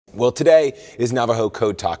Well, today is Navajo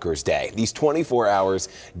Code Talkers Day. These 24 hours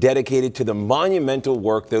dedicated to the monumental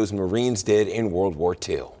work those Marines did in World War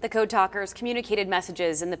II. The Code Talkers communicated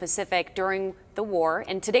messages in the Pacific during the war,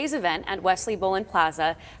 and today's event at Wesley Bullen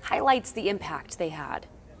Plaza highlights the impact they had.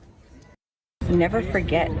 Never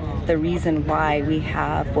forget the reason why we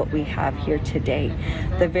have what we have here today.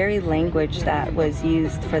 The very language that was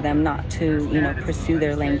used for them not to, pursue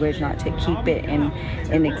their language, not to keep it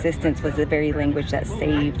in existence, was the very language that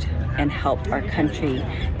saved and helped our country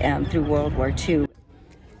through World War II.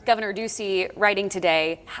 Governor Ducey writing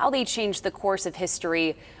today how they changed the course of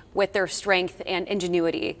history with their strength and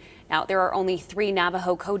ingenuity. Now, there are only 3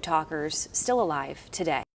 Navajo Code Talkers still alive today.